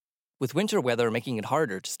With winter weather making it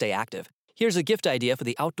harder to stay active, here's a gift idea for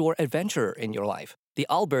the outdoor adventurer in your life. The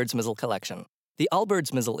Allbirds Mizzle Collection. The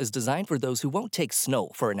Allbirds Mizzle is designed for those who won't take snow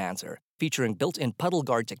for an answer, featuring built-in puddle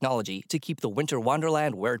guard technology to keep the winter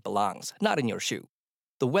wonderland where it belongs, not in your shoe.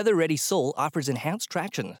 The weather-ready sole offers enhanced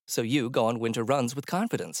traction, so you go on winter runs with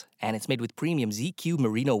confidence, and it's made with premium ZQ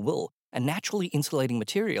merino wool, a naturally insulating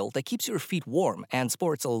material that keeps your feet warm and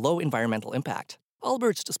sports a low environmental impact.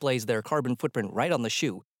 Allbirds displays their carbon footprint right on the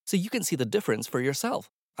shoe, so you can see the difference for yourself.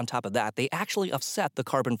 On top of that, they actually offset the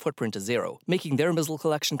carbon footprint to zero, making their Mizzle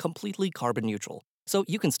collection completely carbon neutral. So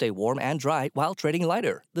you can stay warm and dry while trading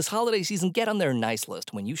lighter. This holiday season, get on their nice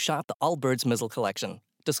list when you shop the Allbirds Mizzle collection.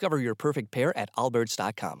 Discover your perfect pair at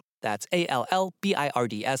allbirds.com. That's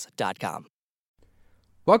ALLBIRDS.com.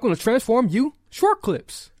 Welcome to Transform You Short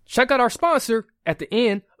Clips. Check out our sponsor at the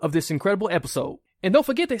end of this incredible episode. And don't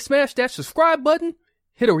forget to smash that subscribe button,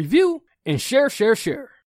 hit a review, and share.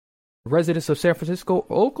 Residents of San Francisco,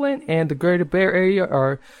 Oakland, and the greater Bay Area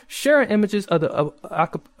are sharing images of the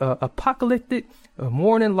apocalyptic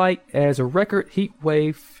morning light as a record heat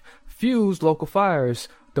wave fused local fires.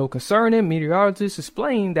 Though concerning, meteorologists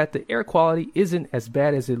explain that the air quality isn't as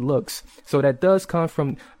bad as it looks. So that does come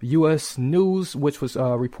from U.S. News, which was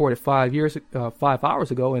reported 5 hours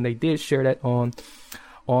ago, and they did share that on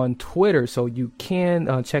Twitter. So you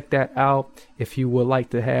can check that out if you would like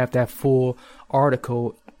to have that full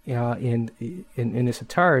article in its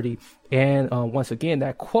entirety. And once again,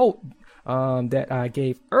 that quote that I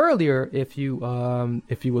gave earlier, if you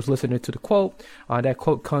was listening to the quote, that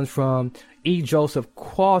quote comes from E. Joseph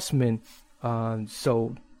Qualsman.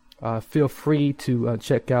 So feel free to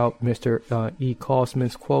check out Mr. E.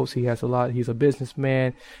 Qualsman's quotes. He has a lot. He's a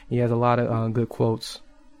businessman. He has a lot of good quotes.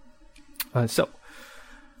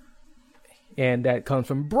 And that comes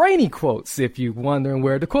from Brainy Quotes, if you're wondering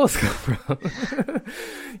where the quotes come from.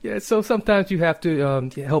 Yeah, so sometimes you have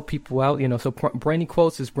to help people out, So Brainy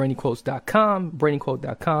Quotes is brainyquotes.com.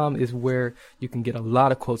 Brainyquote.com is where you can get a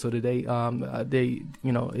lot of quotes of the day.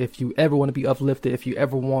 If you ever want to be uplifted, if you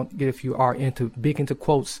are big into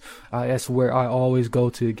quotes, that's where I always go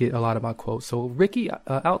to get a lot of my quotes. So Ricky,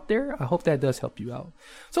 out there, I hope that does help you out.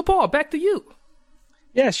 So Paul, back to you.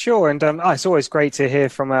 Yeah, sure. And it's always great to hear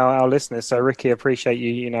from our listeners. So, Ricky, appreciate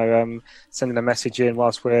you, sending a message in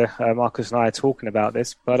whilst Marcus and I are talking about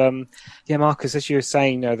this. But, Marcus, as you were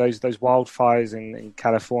saying, those wildfires in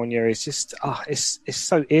California is just, it's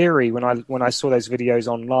so eerie when I saw those videos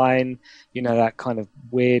online, that kind of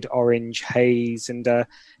weird orange haze. And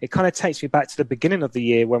it kind of takes me back to the beginning of the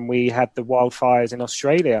year when we had the wildfires in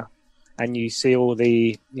Australia. And you see all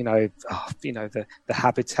the, the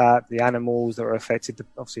habitat, the animals that are affected,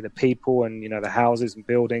 obviously the people and, the houses and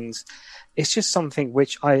buildings. It's just something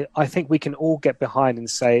which I think we can all get behind and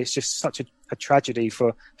say it's just such a tragedy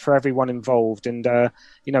for everyone involved. And,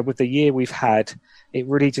 with the year we've had, it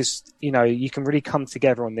really just, you can really come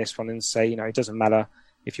together on this one and say, it doesn't matter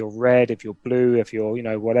if you're red, if you're blue, if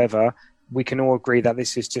you're, whatever. We can all agree that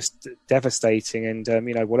this is just devastating, and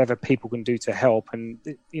whatever people can do to help, and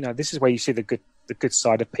this is where you see the good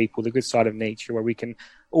side of people, the good side of nature, where we can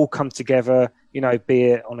all come together, be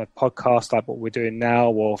it on a podcast like what we're doing now,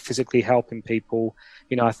 or physically helping people.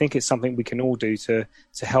 I think it's something we can all do to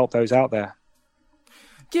help those out there.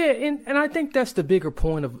 Yeah, and I think that's the bigger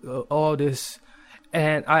point of all this,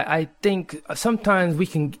 and I think sometimes we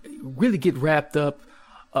can really get wrapped up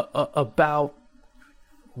about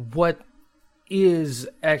what is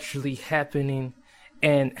actually happening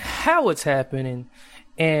and how it's happening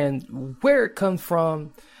and where it comes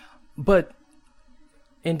from, and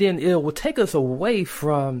then it will take us away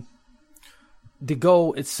from the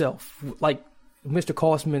goal itself. Like Mr.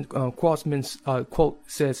 Qualsman's quote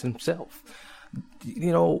says himself,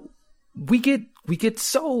 we get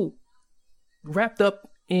so wrapped up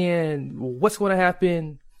in what's going to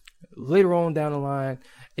happen later on down the line,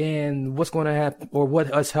 and what's going to happen, or what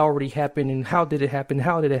has already happened, and how did it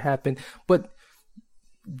happen, but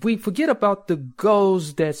we forget about the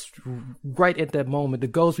goals that's right at that moment, the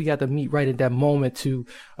goals we got to meet right at that moment to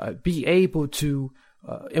be able to,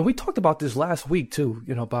 and we talked about this last week too,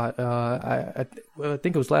 about, I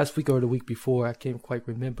think it was last week or the week before, I can't quite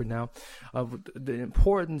remember now, the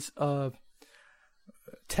importance of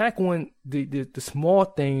tackling the small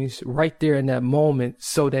things right there in that moment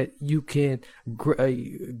so that you can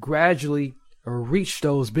gradually reach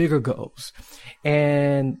those bigger goals.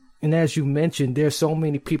 And as you mentioned, there's so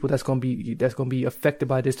many people that's going to be affected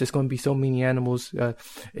by this. There's going to be so many animals, and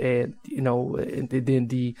then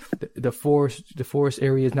the forest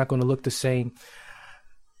area is not going to look the same.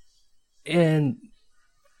 And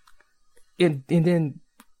then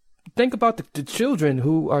think about the children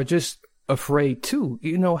who are just afraid too.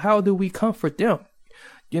 How do we comfort them?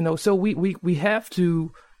 So we have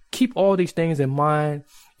to keep all these things in mind.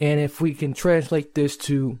 And if we can translate this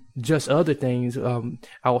to just other things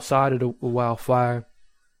outside of the wildfire,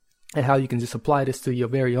 and how you can just apply this to your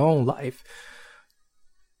very own life,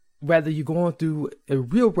 whether you're going through a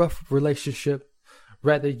real rough relationship,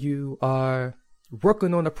 whether you are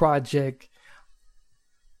working on a project,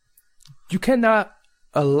 you cannot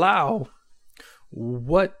allow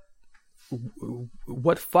what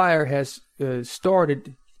fire has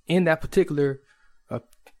started in that particular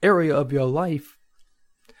area of your life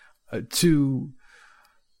to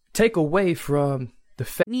take away from the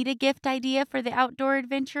fact. Need a gift idea for the outdoor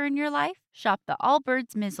adventure in your life? Shop the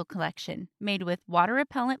Allbirds Mizzle Collection, made with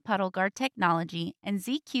water-repellent puddle guard technology and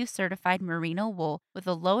ZQ certified merino wool with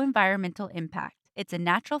a low environmental impact. It's a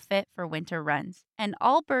natural fit for winter runs. And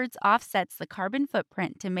Allbirds offsets the carbon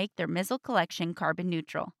footprint to make their Mizzle collection carbon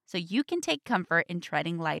neutral, so you can take comfort in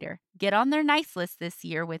treading lighter. Get on their nice list this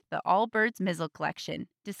year with the Allbirds Mizzle Collection.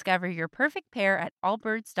 Discover your perfect pair at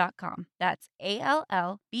allbirds.com. That's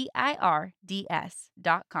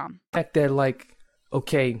ALLBIRDS.com. Fact that,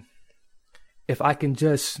 okay, if I can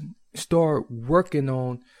just start working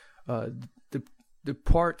on the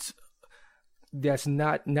parts that's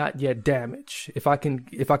not yet damaged, if I can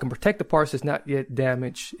protect the parts that's not yet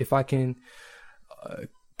damaged, if I can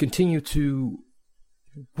continue to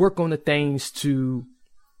work on the things to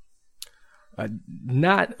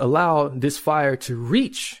not allow this fire to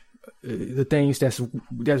reach the things that's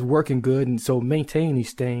working good, and so maintain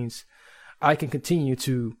these things, I can continue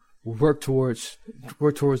to work towards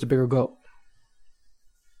the bigger goal.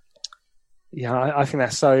 Yeah, I think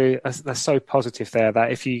that's so positive there,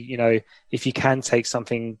 that if you can take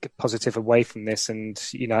something positive away from this, and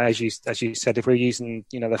as you said, if we're using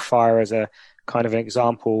the fire as a kind of an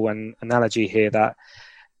example and analogy here, that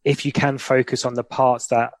if you can focus on the parts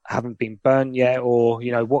that haven't been burnt yet, or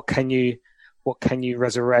what can you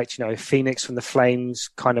resurrect, Phoenix from the flames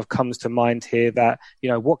kind of comes to mind here, that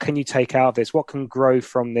what can you take out of this, what can grow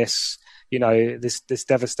from this, this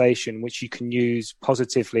devastation, which you can use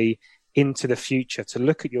positively into the future to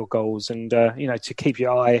look at your goals, and to keep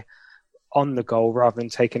your eye on the goal rather than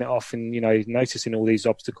taking it off and noticing all these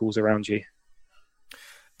obstacles around you.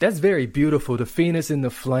 That's very beautiful. The Phoenix in the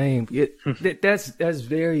flame. That's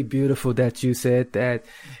very beautiful that you said that.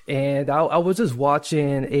 And I was just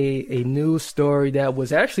watching a news story that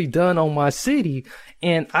was actually done on my city,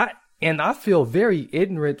 and I feel very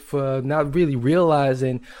ignorant for not really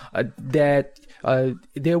realizing that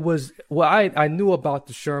there was, I knew about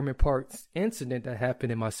the Sherman Park incident that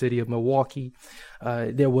happened in my city of Milwaukee.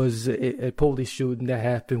 There was a police shooting that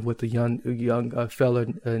happened with a young fella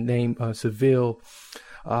named Seville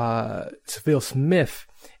Smith,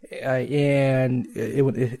 and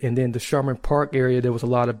then the Sherman Park area, there was a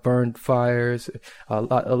lot of burned fires, a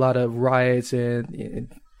lot of riots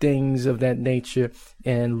and things of that nature,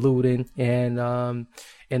 and looting, and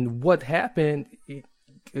what happened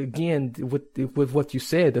again with what you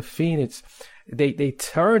said, the Phoenix, they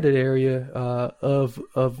turned the area of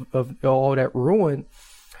all that ruin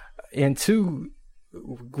into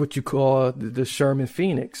what you call the Sherman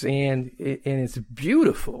Phoenix, and it's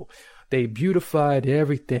beautiful. They beautified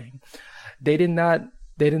everything. They did not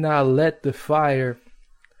let the fire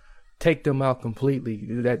take them out completely.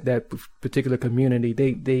 That particular community,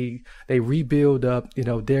 they rebuild up.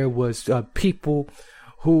 There was people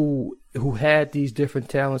who had these different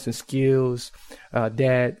talents and skills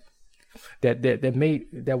that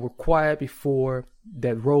were quiet before,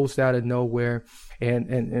 that rose out of nowhere,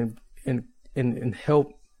 and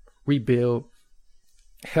help rebuild,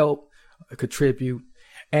 help contribute,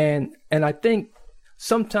 and I think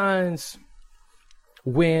sometimes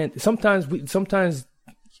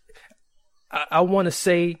I want to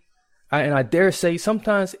say, and I dare say,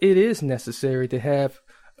 sometimes it is necessary to have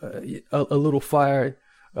a little fire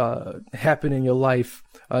happen in your life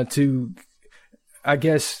to, I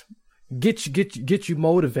guess, get you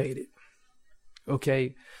motivated.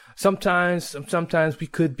 Okay, sometimes we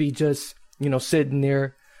could be just sitting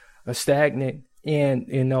there stagnant, and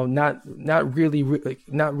not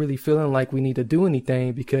really feeling like we need to do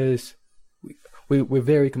anything, because we're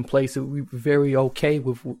very complacent. We're very okay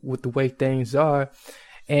with the way things are,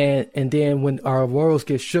 and then when our worlds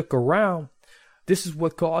get shook around, this is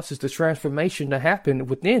what causes the transformation to happen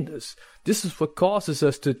within us. This is what causes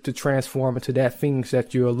us to transform into that things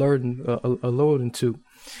that you're alluding to,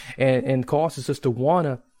 and causes us to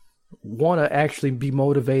wanna actually be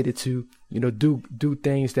motivated to do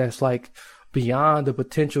things that's like beyond the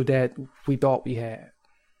potential that we thought we had.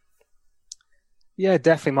 Yeah,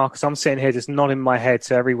 definitely, Marcus. I'm sitting here just nodding my head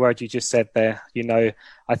to every word you just said there.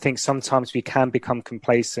 I think sometimes we can become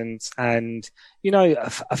complacent and,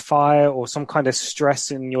 a fire or some kind of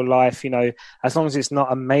stress in your life, as long as it's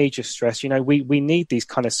not a major stress, we need these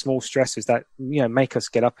kind of small stresses that, make us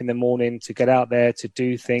get up in the morning, to get out there, to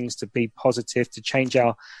do things, to be positive, to change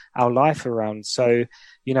our life around. So,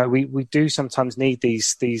 we do sometimes need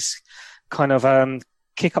these kind of,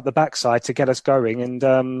 kick up the backside to get us going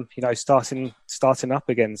and starting up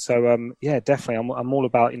again. So definitely I'm all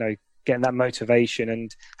about getting that motivation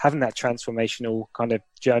and having that transformational kind of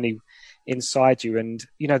journey inside you. And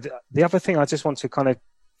the other thing I just want to kind of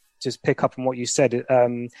just pick up on what you said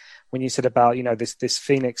when you said about this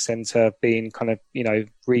Phoenix Center being kind of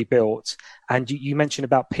rebuilt, and you mentioned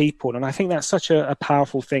about people, and I think that's such a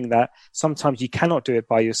powerful thing that sometimes you cannot do it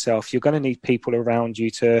by yourself. You're going to need people around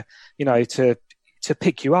you to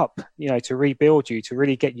pick you up, to rebuild you, to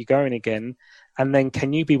really get you going again. And then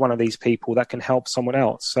can you be one of these people that can help someone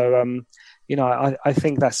else? So, I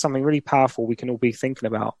think that's something really powerful we can all be thinking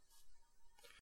about.